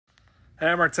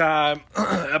Hammer time,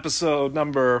 episode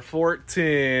number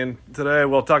 14. Today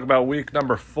we'll talk about week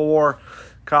number 4,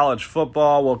 college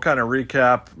football. We'll kind of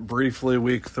recap briefly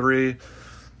week 3.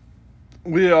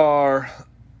 We are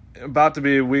about to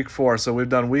be week 4, so we've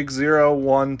done week 0,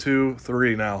 1, 2,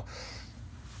 3 now.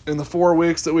 In the 4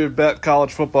 weeks that we've bet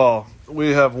college football,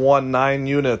 we have won 9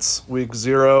 units week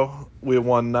 0. We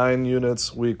won 9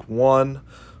 units week 1.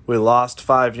 We lost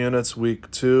 5 units week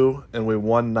 2, and we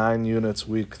won 9 units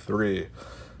week 3.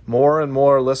 More and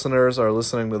more listeners are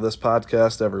listening to this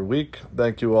podcast every week.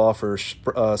 Thank you all for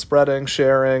spreading,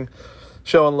 sharing,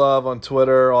 showing love on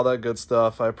Twitter, all that good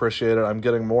stuff. I appreciate it. I'm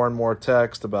getting more and more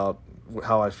text about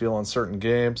how I feel on certain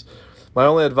games. My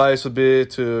only advice would be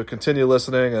to continue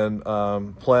listening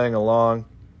and playing along.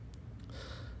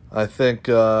 I think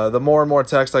the more and more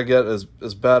text I get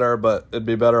is better, but it'd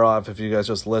be better off if you guys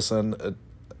just listen.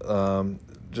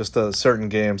 Just certain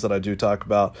games that I do talk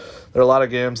about. There are a lot of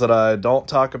games that I don't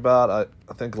talk about.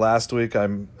 I think last week I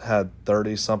had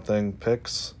 30-something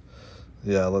picks.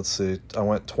 Yeah, let's see. I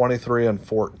went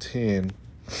 23-14.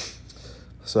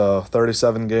 So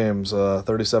 37 games,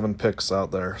 37 picks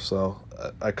out there. So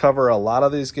I cover a lot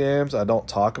of these games. I don't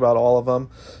talk about all of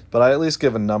them, but I at least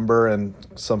give a number and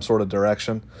some sort of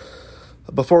direction.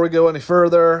 Before we go any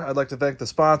further, I'd like to thank the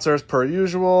sponsors, per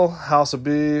usual. House of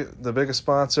B, the biggest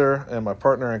sponsor, and my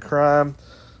partner in crime.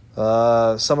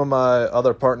 Some of my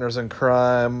other partners in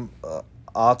crime,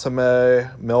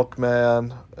 Atame,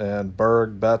 Milkman, and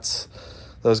Berg Betts.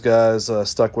 Those guys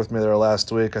stuck with me there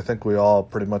last week. I think we all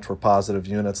pretty much were positive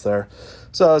units there.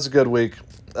 So it was a good week.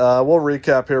 We'll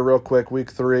recap here real quick. Week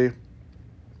 3.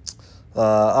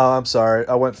 I'm sorry.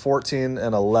 I went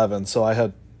 14-11, so I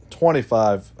had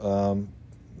 25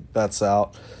 bets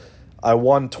out. I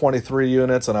won 23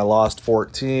 units and I lost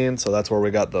 14, so that's where we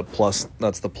got the plus.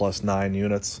 That's the plus 9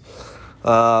 units.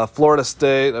 Florida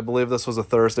State, I believe this was a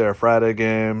Thursday or Friday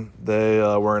game. They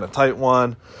were in a tight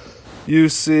one.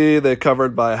 UC, they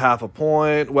covered by half a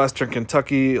point. Western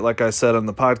Kentucky, like I said on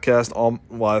the podcast,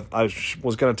 I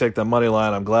was going to take the money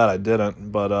line. I'm glad I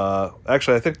didn't, but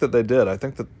actually I think that they did. I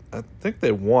think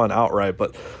they won outright,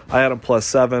 but I had them plus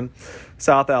 7.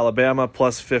 South Alabama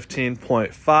plus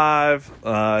 15.5.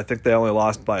 I think they only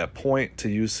lost by a point to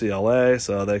UCLA,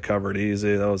 so they covered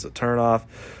easy. That was a turnoff.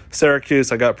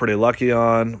 Syracuse, I got pretty lucky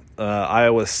on.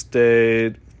 Iowa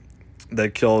State, they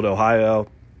killed Ohio.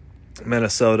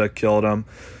 Minnesota killed them.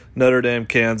 Notre Dame,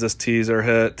 Kansas teaser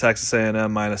hit. Texas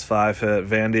A&M minus 5 hit.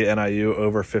 Vandy, NIU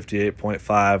over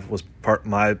 58.5 was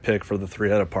my pick for the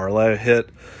 3-headed parlay hit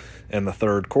in the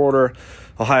third quarter.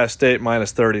 Ohio State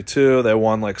minus 32. They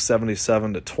won like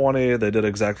 77-20. They did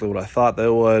exactly what I thought they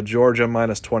would. Georgia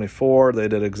minus 24. They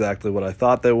did exactly what I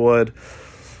thought they would.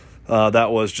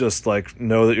 That was just like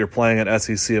know that you're playing an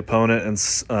SEC opponent in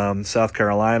South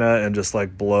Carolina and just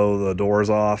like blow the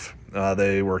doors off.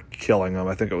 They were killing them.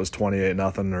 I think it was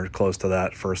 28-0 or close to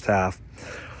that first half.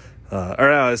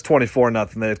 It's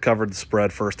 24-0. They had covered the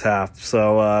spread first half.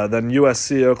 So then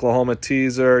USC, Oklahoma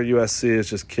teaser. USC is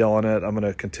just killing it. I'm going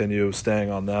to continue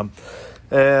staying on them.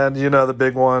 And, the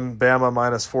big one, Bama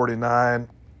minus 49.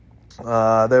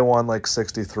 They won like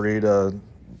 63-3 or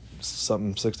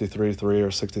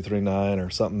 63-9 or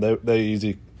something. That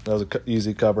was an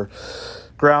easy cover.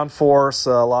 Ground Force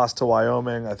lost to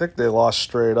Wyoming. I think they lost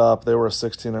straight up. They were a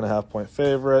 16.5-point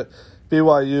favorite.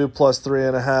 BYU plus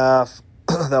 3.5.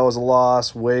 That was a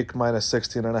loss. Wake minus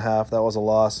 16.5. That was a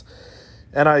loss.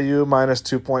 NIU minus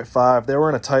 2.5. They were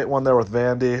in a tight one there with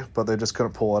Vandy, but they just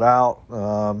couldn't pull it out.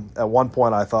 At one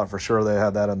point, I thought for sure they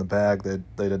had that in the bag.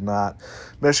 They did not.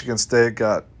 Michigan State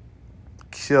got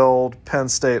killed. Penn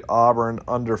State, Auburn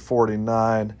under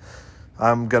 49.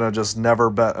 I'm going to just never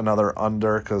bet another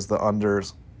under because the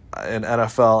unders in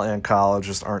NFL and college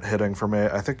just aren't hitting for me.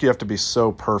 I think you have to be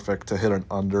so perfect to hit an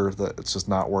under that it's just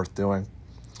not worth doing.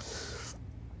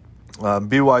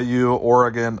 BYU,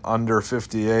 Oregon, under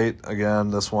 58. Again,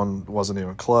 this one wasn't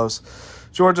even close.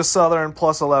 Georgia Southern,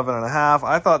 plus 11.5.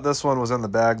 I thought this one was in the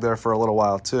bag there for a little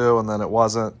while, too, and then it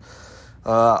wasn't.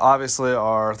 Obviously,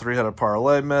 our 3-headed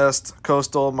parlay missed.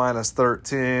 Coastal, minus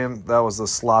 13. That was the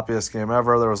sloppiest game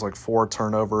ever. There was like 4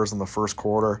 turnovers in the first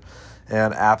quarter.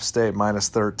 And App State, minus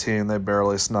 13. They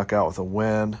barely snuck out with a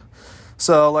win.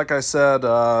 So, like I said,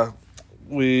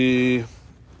 again,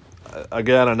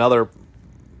 another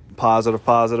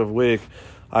positive week.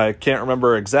 I can't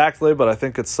remember exactly, but I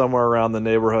think it's somewhere around the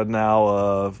neighborhood now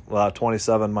of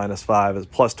 27 minus 5 is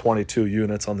plus 22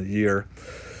 units on the year.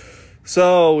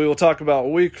 So we will talk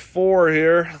about week 4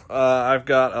 here. I've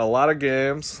got a lot of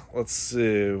games. Let's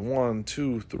see. 1,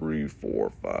 2, 3,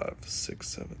 4, 5, 6,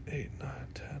 7, 8, 9,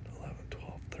 10, 11,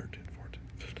 12, 13, 14,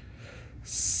 15,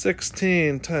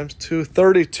 16 times 2,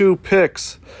 32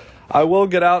 picks. I will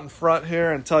get out in front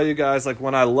here and tell you guys, like,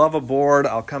 when I love a board,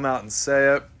 I'll come out and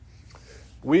say it.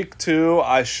 Week 2,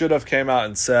 I should have came out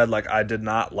and said, like, I did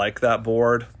not like that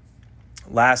board.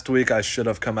 Last week, I should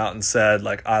have come out and said,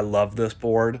 like, I love this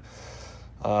board.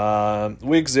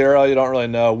 Week 0, you don't really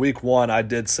know. Week 1, I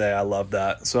did say I love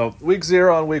that. So week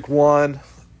 0 and week 1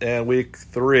 and week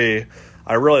 3,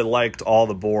 I really liked all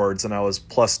the boards, and I was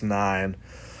 +9.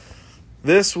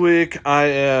 This week, I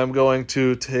am going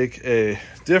to take a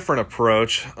different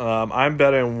approach. I'm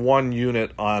betting 1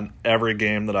 unit on every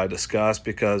game that I discuss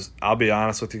because I'll be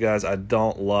honest with you guys, I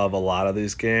don't love a lot of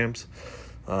these games.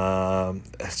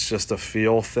 It's just a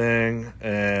feel thing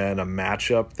and a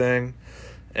matchup thing.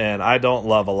 And I don't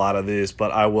love a lot of these,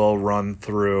 but I will run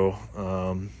through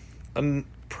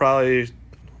probably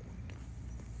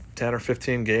 10 or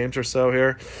 15 games or so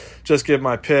here. Just give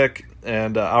my pick,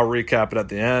 and I'll recap it at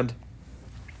the end.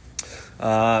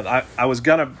 I was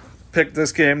going to pick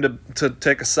this game to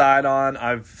take a side on.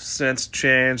 I've since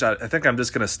changed. I think I'm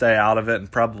just going to stay out of it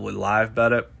and probably live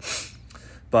bet it.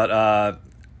 But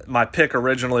my pick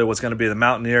originally was going to be the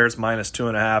Mountaineers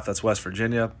 -2.5. That's West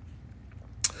Virginia.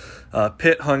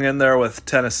 Pitt hung in there with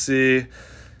Tennessee.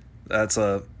 That's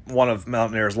one of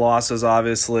Mountaineers' losses,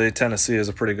 obviously. Tennessee is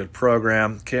a pretty good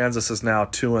program. Kansas is now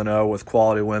 2-0 with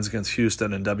quality wins against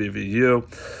Houston and WVU.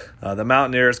 The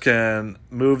Mountaineers can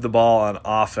move the ball on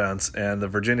offense, and the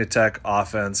Virginia Tech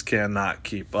offense cannot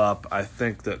keep up. I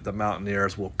think that the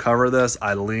Mountaineers will cover this.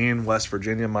 I lean West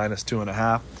Virginia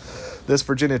 -2.5. This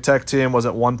Virginia Tech team was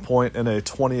at one point in a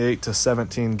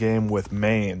 28-17 game with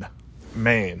Maine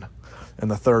in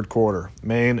the third quarter.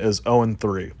 Maine is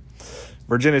 0-3.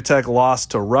 Virginia Tech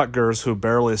lost to Rutgers, who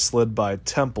barely slid by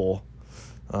Temple,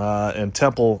 and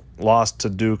Temple lost to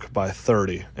Duke by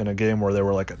 30 in a game where they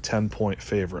were like a 10-point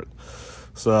favorite.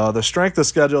 So the strength of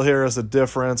schedule here is the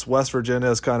difference. West Virginia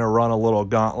has kind of run a little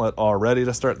gauntlet already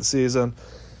to start the season,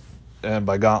 and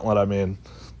by gauntlet I mean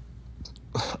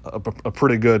a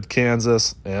pretty good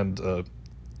Kansas and a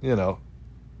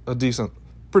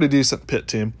pretty decent Pitt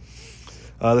team.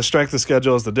 The strength of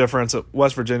schedule is the difference.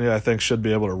 West Virginia, I think, should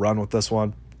be able to run with this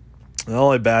one. The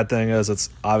only bad thing is it's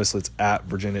at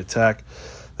Virginia Tech.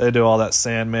 They do all that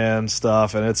Sandman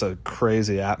stuff, and it's a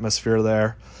crazy atmosphere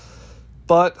there.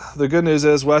 But the good news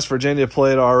is West Virginia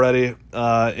played already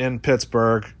in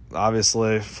Pittsburgh,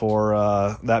 obviously,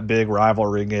 for that big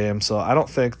rivalry game. So I don't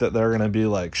think that they're going to be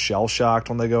like shell-shocked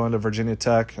when they go into Virginia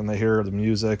Tech and they hear the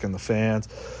music and the fans.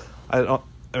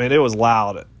 It was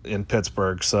loud in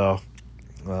Pittsburgh, so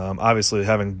obviously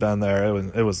having been there,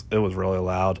 it was really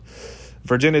loud.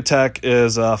 Virginia Tech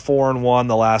is 4-1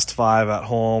 the last 5 at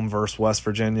home versus West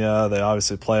Virginia. They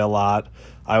obviously play a lot.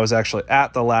 I was actually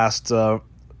at the last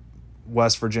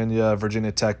West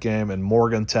Virginia Tech game in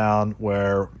Morgantown,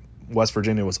 where West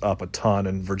Virginia was up a ton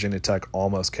and Virginia Tech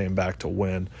almost came back to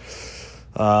win.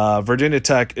 Virginia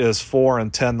Tech is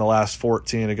 4-10 the last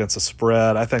 14 against the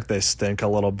spread. I think they stink a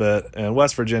little bit, and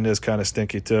West Virginia is kind of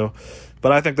stinky too,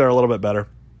 but I think they're a little bit better.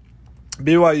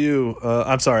 Baylor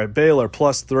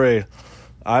 +3.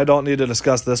 I don't need to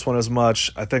discuss this one as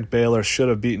much. I think Baylor should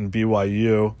have beaten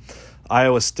BYU.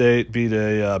 Iowa State beat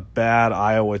a bad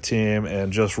Iowa team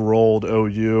and just rolled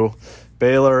OU.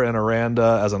 Baylor and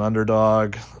Aranda as an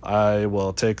underdog. I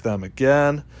will take them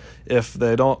again. If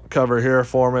they don't cover here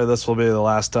for me, this will be the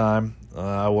last time.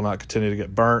 I will not continue to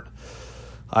get burnt.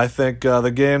 I think the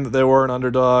game that they were an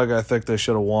underdog, I think they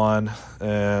should have won.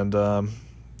 And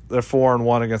they're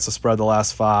 4-1 against the spread the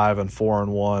last 5 and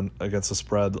 4-1 against the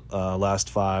spread last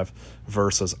 5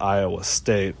 versus Iowa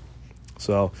State.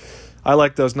 So I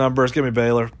like those numbers. Give me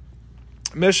Baylor.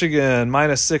 Michigan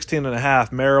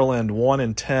 -16.5. Maryland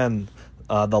 1-10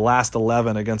 the last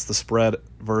 11 against the spread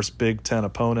versus Big Ten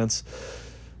opponents.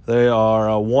 They are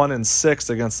 1-6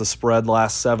 against the spread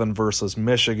last 7 versus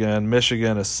Michigan.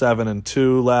 Michigan is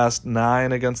 7-2 last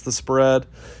 9 against the spread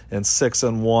and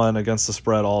 6-1 against the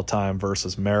spread all time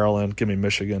versus Maryland. Give me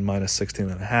Michigan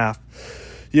 -16.5.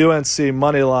 UNC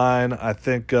money line. I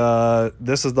think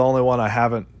this is the only one I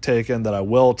haven't taken that I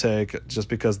will take just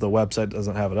because the website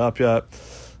doesn't have it up yet.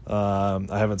 I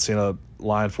haven't seen a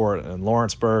line for it in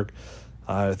Lawrenceburg.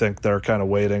 I think they're kind of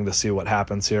waiting to see what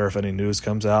happens here if any news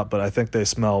comes out, but I think they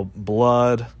smell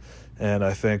blood, and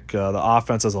I think the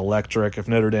offense is electric. If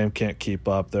Notre Dame can't keep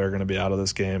up, they're going to be out of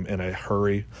this game in a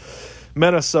hurry.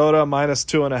 Minnesota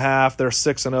 -2.5. They're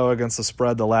 6-0 against the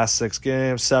spread the last 6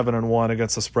 games, 7-1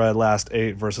 against the spread last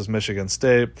 8 versus Michigan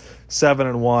State,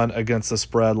 7-1 against the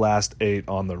spread last 8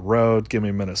 on the road. Give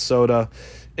me Minnesota.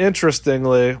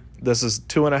 Interestingly, this is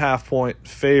 2.5-point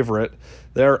favorite.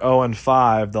 They're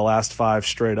 0-5 the last 5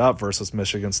 straight up versus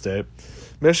Michigan State.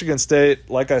 Michigan State,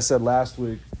 like I said last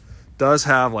week, does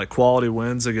have like quality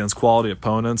wins against quality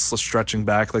opponents, stretching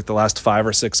back like the last 5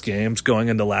 or 6 games going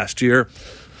into last year.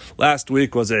 Last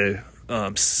week was a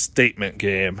statement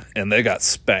game, and they got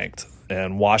spanked.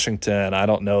 And Washington, I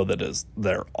don't know that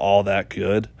they're all that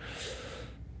good.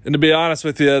 And to be honest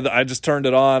with you, I just turned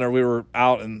it on, or we were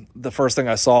out, and the first thing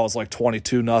I saw was like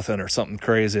 22-0 or something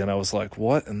crazy, and I was like,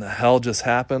 what in the hell just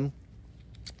happened?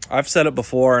 I've said it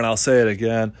before, and I'll say it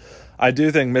again. I do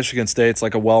think Michigan State's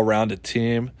like a well-rounded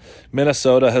team.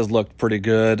 Minnesota has looked pretty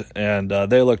good, and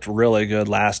they looked really good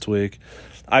last week.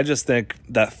 I just think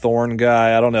that Thorne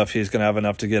guy, I don't know if he's going to have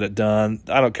enough to get it done.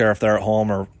 I don't care if they're at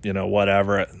home or,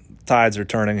 whatever. Tides are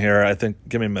turning here. I think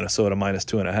give me Minnesota minus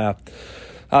 2.5.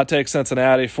 I'll take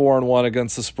Cincinnati 4-1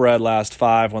 against the spread last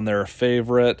 5 when they're a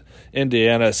favorite.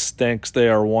 Indiana stinks. They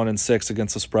are 1-6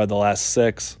 against the spread the last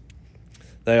 6.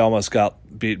 They almost got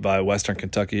beat by Western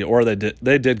Kentucky, or they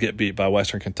did get beat by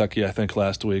Western Kentucky, I think,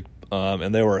 last week,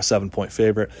 and they were a 7-point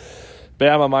favorite.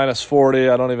 Bama minus 40.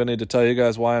 I don't even need to tell you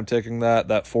guys why I'm taking that.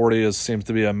 That 40 seems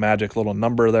to be a magic little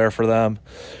number there for them.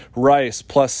 Rice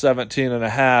plus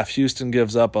 17.5. Houston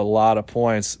gives up a lot of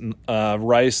points.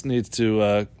 Rice needs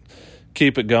to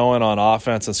keep it going on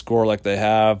offense and score like they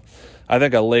have. I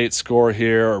think a late score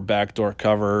here or backdoor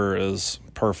cover is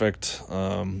perfect.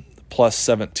 Plus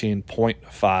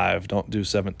 17.5. Don't do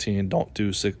 17. Don't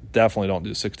do 6. Definitely don't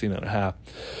do 16.5.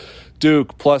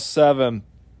 Duke plus 7.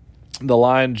 The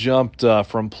line jumped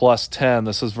from plus 10.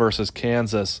 This is versus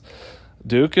Kansas.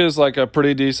 Duke is like a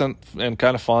pretty decent and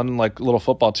kind of fun like little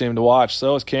football team to watch.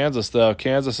 So is Kansas, though.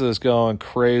 Kansas is going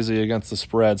crazy against the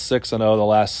spread, 6-0 the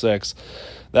last 6.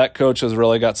 That coach has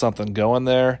really got something going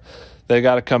there. They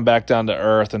got to come back down to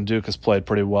earth, and Duke has played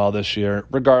pretty well this year,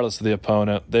 regardless of the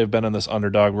opponent. They've been in this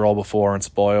underdog role before and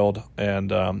spoiled,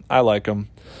 and I like them.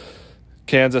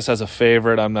 Kansas as a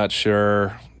favorite, I'm not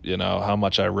sure, how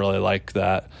much I really like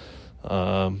that.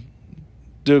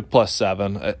 Duke plus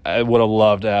 7. I would have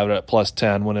loved to have it at plus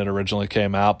 10 when it originally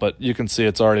came out, but you can see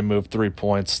it's already moved 3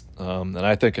 points, and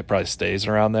I think it probably stays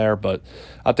around there, but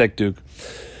I'll take Duke.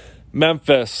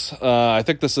 Memphis, I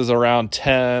think this is around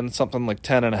 10, something like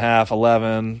 10.5,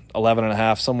 11,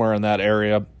 11.5, somewhere in that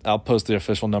area. I'll post the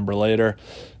official number later.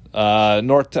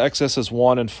 North Texas is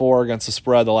 1-4 against the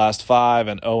spread the last 5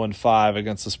 and 0-5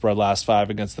 against the spread last 5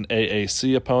 against an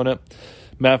AAC opponent.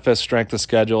 Memphis' strength of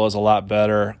schedule is a lot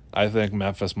better. I think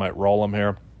Memphis might roll them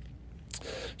here.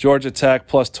 Georgia Tech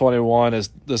plus 21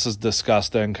 this is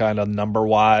disgusting kind of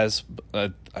number-wise.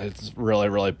 It's really,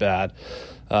 really bad.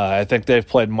 I think they've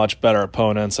played much better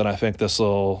opponents, and I think this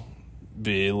will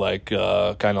be like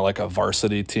kind of like a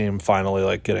varsity team finally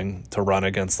like getting to run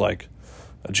against like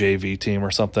a JV team or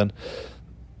something.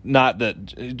 Not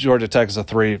that Georgia Tech is a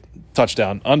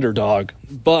 3-touchdown underdog,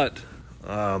 but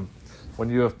when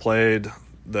you have played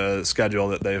the schedule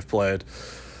that they've played,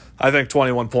 I think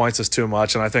 21 points is too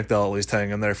much, and I think they'll at least hang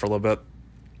in there for a little bit.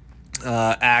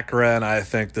 Akron, I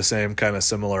think the same kind of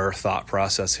similar thought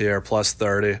process here, plus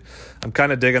 30. I'm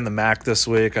kind of digging the MAC this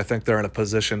week. I think they're in a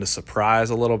position to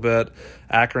surprise a little bit.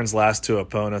 Akron's last 2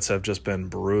 opponents have just been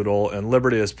brutal, and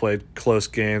Liberty has played close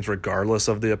games regardless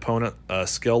of the opponent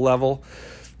skill level.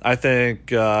 I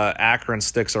think Akron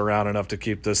sticks around enough to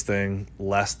keep this thing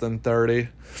less than 30.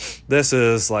 This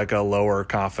is like a lower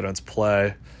confidence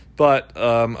play, but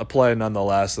a play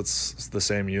nonetheless. It's the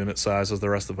same unit size as the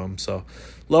rest of them. So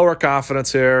lower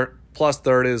confidence here. Plus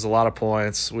 30 is a lot of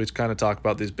points. We kind of talk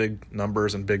about these big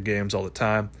numbers and big games all the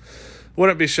time.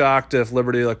 Wouldn't be shocked if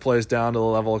Liberty plays down to the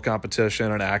level of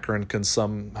competition and Akron can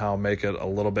somehow make it a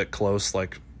little bit close,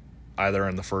 like either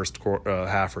in the first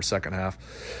half or second half.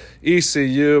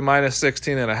 ECU minus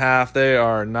 16.5. They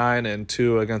are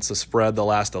 9-2 against the spread the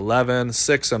last 11,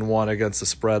 6-1 against the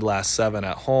spread last 7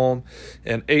 at home,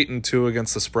 and 8-2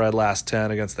 against the spread last 10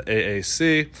 against the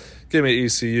AAC. Give me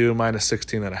ECU minus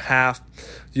 16.5.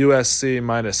 USC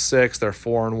minus 6. They're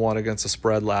 4-1 against the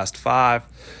spread last 5.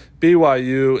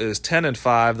 BYU is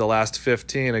 10-5 the last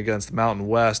 15 against Mountain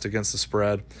West against the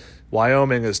spread.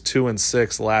 Wyoming is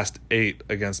 2-6 last 8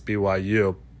 against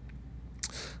BYU.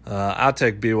 I'll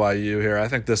take BYU here. I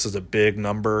think this is a big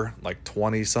number, like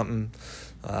 20-something.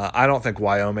 I don't think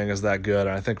Wyoming is that good.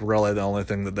 And I think really the only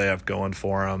thing that they have going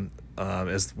for them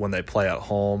is when they play at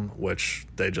home, which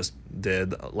they just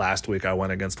did. Last week I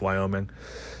went against Wyoming.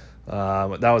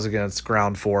 That was against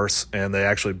Ground Force, and they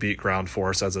actually beat Ground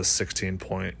Force as a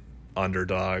 16-point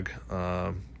underdog.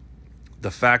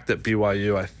 The fact that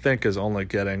BYU, I think, is only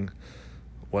getting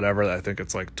whatever, I think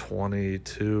it's like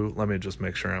 22. Let me just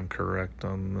make sure I'm correct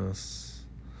on this.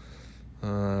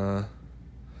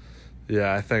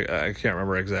 Yeah, I can't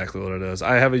remember exactly what it is.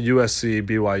 I have a USC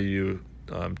BYU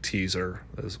teaser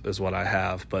is what I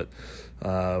have, but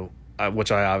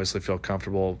which I obviously feel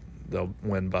comfortable they'll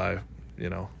win by,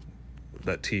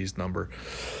 that teased number.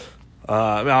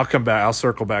 I'll come back. I'll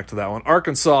circle back to that one.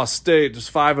 Arkansas State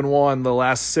just 5-1 the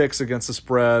last 6 against the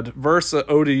spread versus an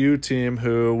ODU team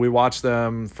who we watched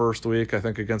them first week, I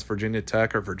think against Virginia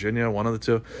Tech or Virginia, one of the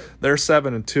two. They're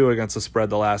 7-2 against the spread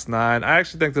the last 9. I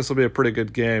actually think this will be a pretty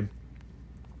good game.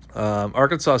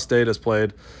 Arkansas State has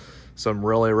played some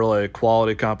really, really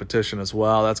quality competition as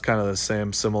well. That's kind of the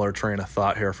same similar train of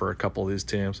thought here for a couple of these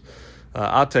teams.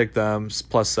 I'll take them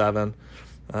 +7.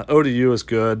 ODU is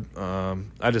good.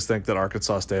 I just think that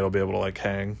Arkansas State will be able to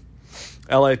hang.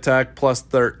 LA Tech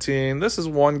 +13. This is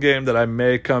one game that I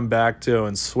may come back to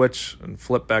and switch and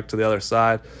flip back to the other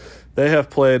side. They have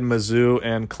played Mizzou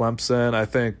and Clemson. I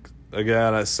think,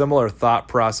 again, a similar thought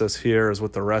process here as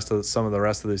with some of the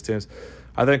rest of these teams.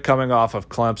 I think coming off of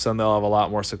Clemson, they'll have a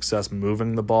lot more success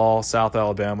moving the ball. South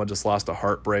Alabama just lost a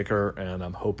heartbreaker, and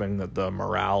I'm hoping that the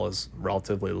morale is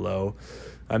relatively low.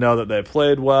 I know that they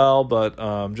played well, but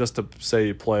just to say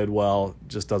you played well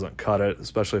just doesn't cut it,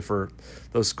 especially for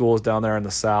those schools down there in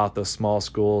the South, those small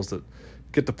schools that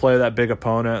get to play that big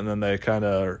opponent, and then they kind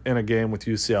of are in a game with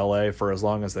UCLA for as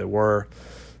long as they were.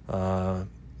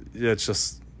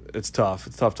 It's tough.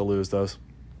 It's tough to lose those.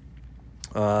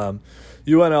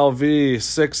 UNLV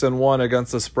 6-1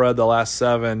 against the spread the last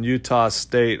 7. Utah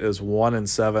State is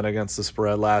 1-7 against the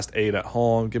spread last 8 at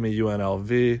home. Give me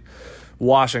UNLV.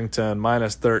 Washington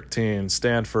 -13.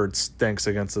 Stanford stinks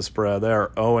against the spread. They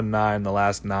are 0-9 the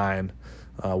last 9.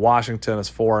 Washington is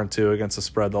 4-2 against the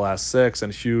spread the last 6,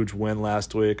 and huge win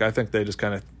last week. I think they just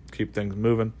kind of keep things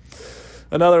moving.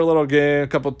 Another little game,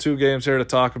 2 games here to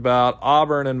talk about.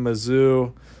 Auburn and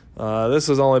Mizzou. This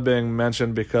is only being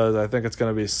mentioned because I think it's going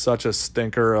to be such a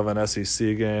stinker of an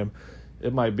SEC game.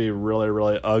 It might be really,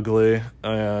 really ugly,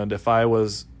 and if I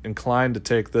was inclined to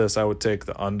take this, I would take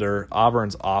the under.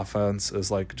 Auburn's offense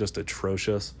is just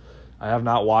atrocious. I have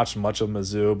not watched much of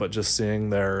Mizzou, but just seeing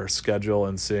their schedule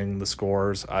and seeing the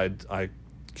scores, I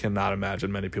cannot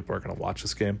imagine many people are going to watch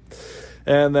this game.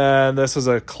 And then this is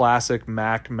a classic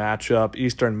MAC matchup,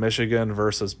 Eastern Michigan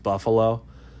versus Buffalo.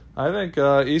 I think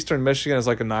Eastern Michigan is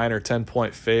a 9 or 10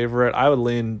 point favorite. I would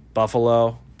lean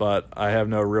Buffalo, but I have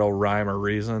no real rhyme or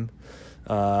reason.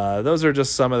 Those are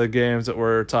just some of the games that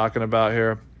we're talking about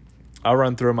here. I'll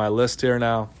run through my list here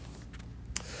now.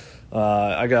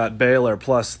 I got Baylor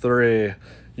 +3,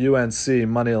 UNC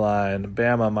moneyline,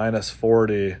 Bama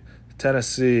 -40,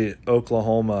 Tennessee,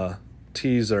 Oklahoma,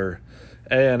 teaser,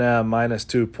 A&M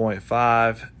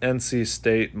 -2.5, NC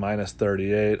State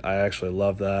 -38. I actually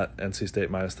love that. NC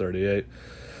State -38.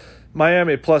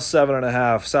 Miami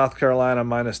 +7.5. South Carolina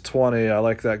 -20. I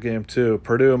like that game too.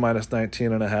 Purdue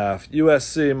 -19.5.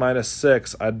 USC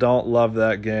 -6. I don't love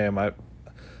that game.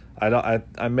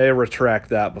 I may retract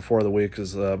that before the week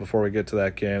before we get to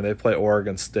that game. They play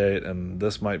Oregon State, and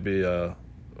this might be a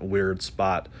weird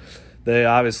spot. They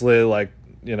obviously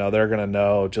they're going to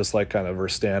know, just kind of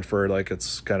versus Stanford,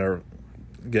 it's kind of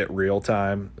get real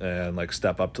time and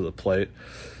step up to the plate.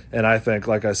 And I think,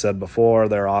 like I said before,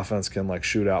 their offense can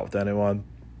shoot out with anyone.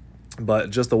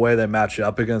 But just the way they match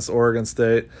up against Oregon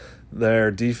State, their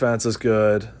defense is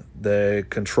good. They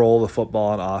control the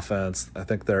football on offense. I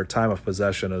think their time of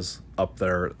possession is up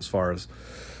there as far as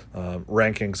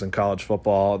rankings in college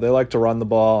football. They like to run the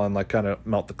ball and kind of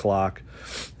melt the clock,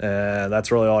 and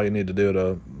that's really all you need to do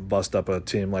to bust up a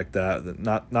team like that.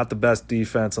 Not the best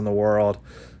defense in the world,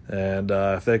 and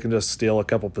if they can just steal a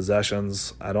couple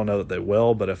possessions, I don't know that they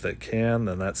will, but if they can,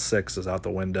 then that 6 is out the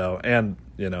window. And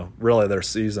really their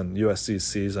season, USC's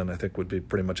season, I think would be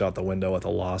pretty much out the window with a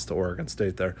loss to Oregon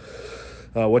State there,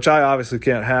 which I obviously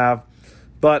can't have.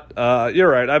 But you're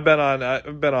right. I've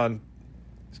been on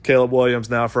Caleb Williams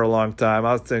now for a long time.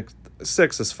 I think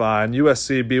 6 is fine.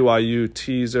 USC, BYU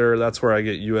teaser. That's where I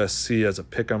get USC as a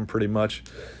pick'em pretty much.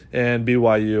 And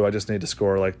BYU, I just need to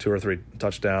score 2 or 3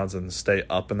 touchdowns and stay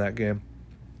up in that game.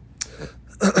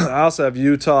 I also have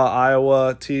Utah,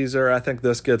 Iowa teaser. I think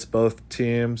this gets both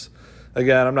teams.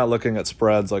 Again, I'm not looking at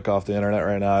spreads off the internet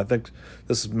right now. I think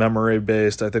this is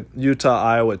memory-based. I think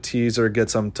Utah-Iowa teaser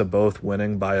gets them to both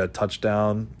winning by a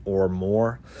touchdown or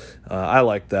more. I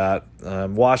like that.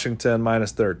 Washington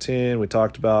 -13. We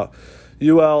talked about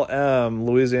ULM,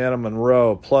 Louisiana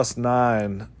Monroe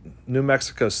 +9. New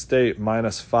Mexico State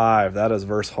 -5. That is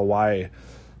versus Hawaii.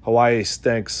 Hawaii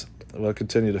stinks. We'll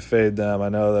continue to fade them. I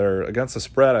know they're against the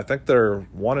spread. I think they're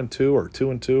 1-2 or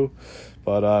 2-2.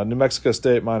 But New Mexico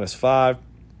State -5.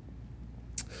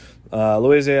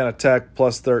 Louisiana Tech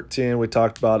plus 13. We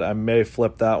talked about it. I may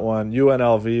flip that one.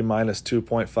 UNLV minus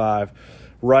 2.5.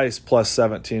 Rice plus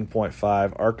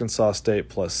 17.5. Arkansas State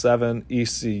plus 7.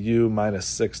 ECU minus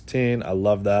 16. I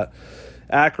love that.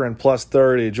 Akron plus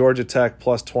 30. Georgia Tech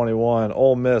plus 21.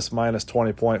 Ole Miss minus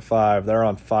 20.5. They're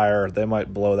on fire. They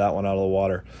might blow that one out of the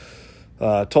water.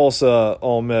 Tulsa,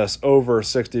 Ole Miss, over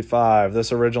 65.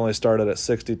 This originally started at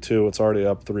 62. It's already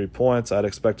up 3 points. I'd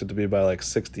expect it to be by like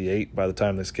 68 by the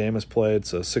time this game is played,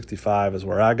 so 65 is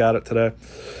where I got it today.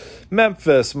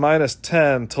 Memphis, minus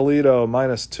 10. Toledo,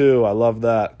 minus 2. I love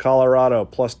that. Colorado,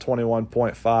 plus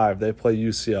 21.5. They play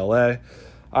UCLA.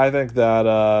 I think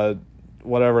that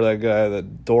whatever that guy,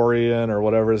 that Dorian or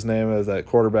whatever his name is, that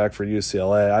quarterback for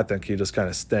UCLA, I think he just kind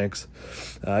of stinks.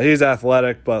 He's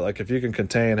athletic, but like if you can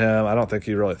contain him, I don't think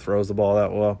he really throws the ball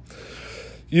that well.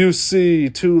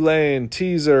 UC, Tulane,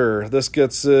 teaser. This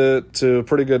gets it to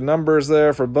pretty good numbers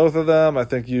there for both of them. I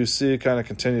think UC kind of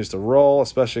continues to roll,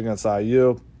 especially against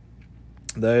IU.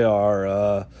 They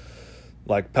are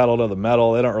like pedal to the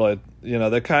metal. They don't really,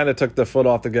 they kind of took their foot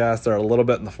off the gas there a little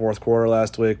bit in the fourth quarter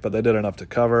last week, but they did enough to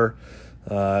cover.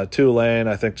 Tulane,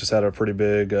 I think, just had a pretty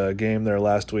big game there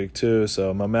last week too,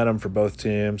 so momentum for both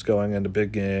teams going into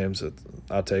big games.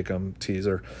 I'll take them,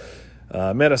 teaser.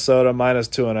 Minnesota, minus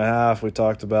 2.5. We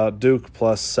talked about Duke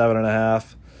plus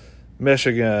 7.5.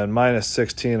 Michigan, minus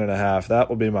 16.5. That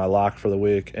will be my lock for the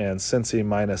week, and Cincy,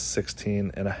 minus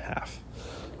 16.5.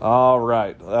 All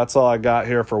right, that's all I got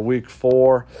here for week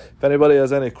 4. If anybody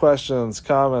has any questions,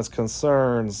 comments,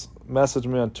 concerns, message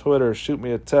me on Twitter, shoot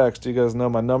me a text. You guys know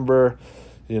my number.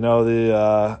 You know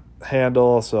the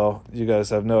handle, so you guys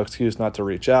have no excuse not to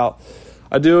reach out.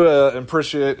 I do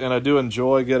appreciate and I do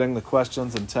enjoy getting the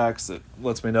questions and texts. It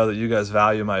lets me know that you guys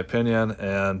value my opinion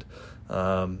and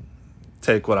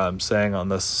take what I'm saying on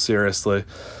this seriously.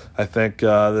 I think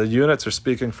the units are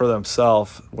speaking for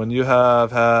themselves. When you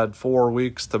have had 4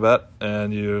 weeks to bet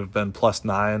and you've been plus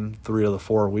 9 3 of the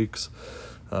 4 weeks,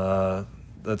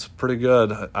 that's pretty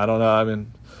good. I don't know. I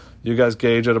mean, you guys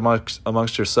gauge it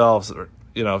amongst yourselves.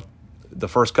 The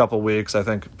first couple weeks, I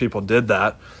think people did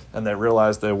that, and they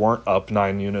realized they weren't up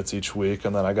 9 units each week.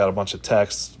 And then I got a bunch of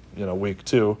texts, week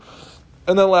 2.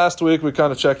 And then last week, we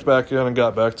kind of checked back in and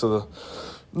got back to the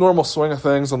normal swing of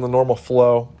things and the normal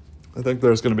flow. I think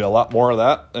there's going to be a lot more of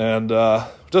that, and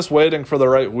just waiting for the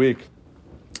right week.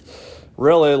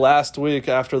 Really, last week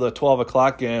after the 12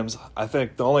 o'clock games, I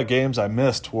think the only games I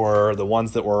missed were the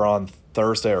ones that were on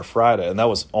Thursday or Friday, and that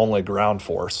was only ground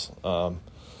force.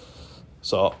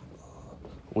 So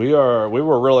we were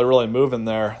really, really moving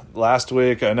there. Last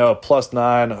week, I know plus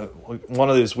 9. One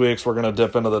of these weeks, we're going to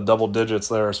dip into the double digits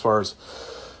there as far as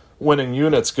winning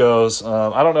units goes.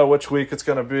 I don't know which week it's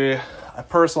going to be.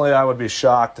 I would be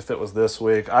shocked if it was this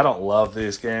week. I don't love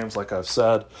these games, like I've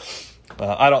said.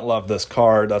 I don't love this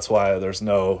card. That's why there's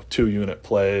no 2-unit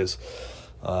plays.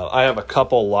 I have a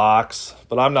couple locks,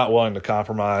 but I'm not willing to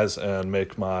compromise and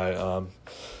make my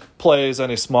plays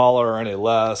any smaller or any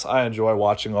less. I enjoy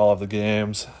watching all of the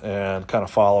games and kind of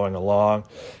following along.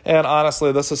 And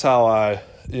honestly, this is how I,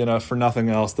 for nothing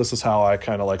else, this is how I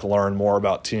kind of like learn more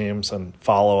about teams and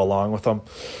follow along with them.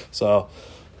 So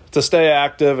to stay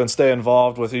active and stay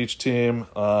involved with each team,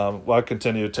 I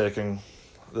continue taking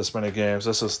this many games.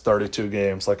 This is 32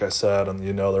 games, like I said, and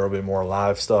there will be more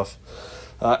live stuff.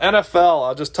 NFL,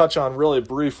 I'll just touch on really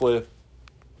briefly.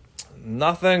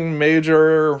 Nothing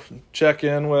major check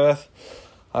in with.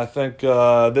 I think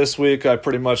this week I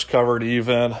pretty much covered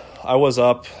even. I was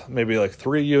up maybe like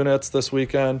 3 units this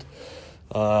weekend.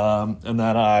 And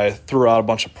then I threw out a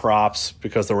bunch of props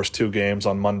because there was 2 games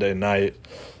on Monday night.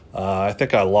 I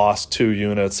think I lost 2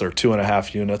 units or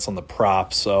 2.5 units on the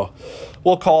props. So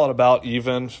we'll call it about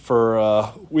even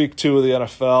for week 2 of the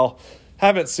NFL.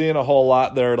 Haven't seen a whole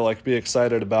lot there to like be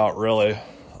excited about, really.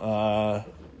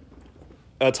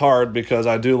 It's hard because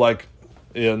I do like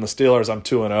in the Steelers. I'm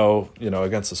 2-0,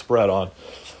 against the spread on.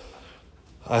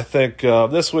 I think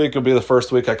this week will be the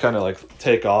first week I kind of like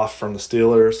take off from the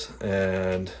Steelers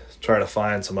and try to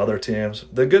find some other teams.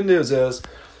 The good news is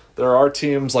there are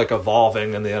teams like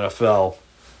evolving in the NFL,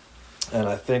 and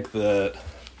I think that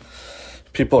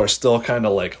people are still kind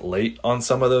of like late on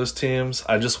some of those teams.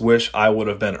 I just wish I would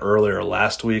have been earlier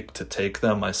last week to take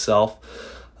them myself.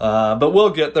 But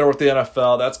we'll get there with the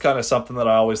NFL. That's kind of something that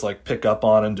I always like pick up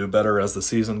on and do better as the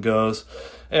season goes.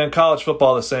 And college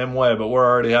football the same way, but we're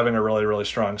already having a really, really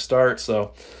strong start.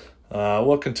 So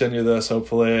we'll continue this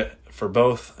hopefully for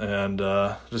both and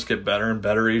just get better and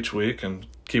better each week and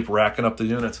keep racking up the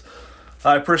units.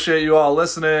 I appreciate you all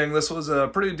listening. This was a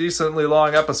pretty decently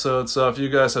long episode, so if you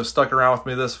guys have stuck around with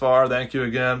me this far, thank you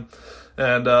again.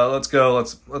 And let's go.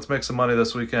 Let's make some money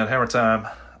this weekend. Hammer time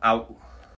out.